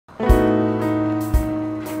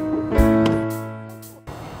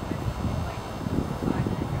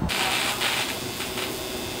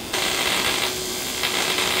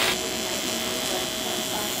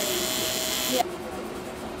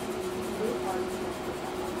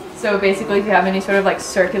So basically, if you have any sort of like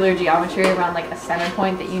circular geometry around like a center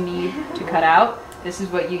point that you need to cut out, this is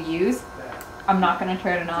what you use. I'm not going to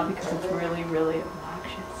turn it on because it's really, really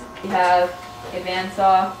obnoxious. We have a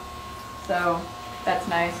bandsaw, so that's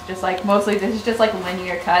nice. Just like mostly this is just like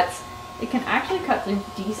linear cuts. It can actually cut through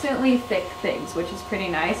decently thick things, which is pretty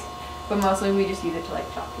nice, but mostly we just use it to like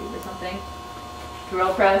chop food or something.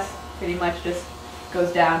 Drill press pretty much just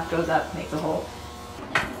goes down, goes up, makes a hole.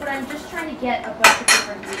 But I'm just trying to get a bunch of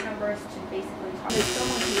different root numbers to basically talk. There's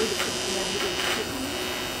someone who is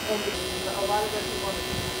and a lot of them people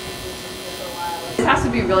for a while. This has to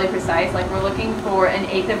be really precise. Like we're looking for an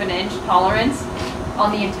 1/8 of an inch tolerance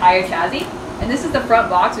on the entire chassis. And this is the front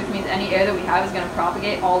box, which means any air that we have is going to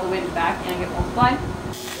propagate all the way to the back and get multiplied.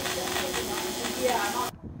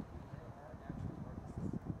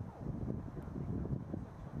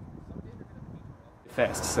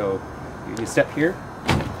 Fast, so you step here,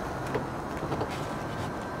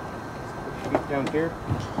 scoot down here,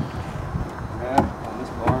 grab on this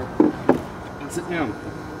bar, and sit down.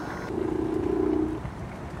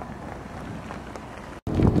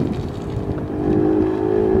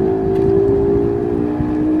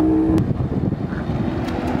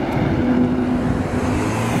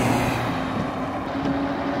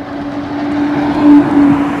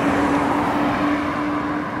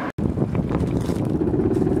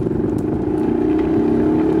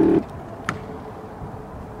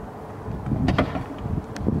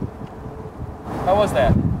 How was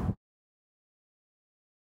that?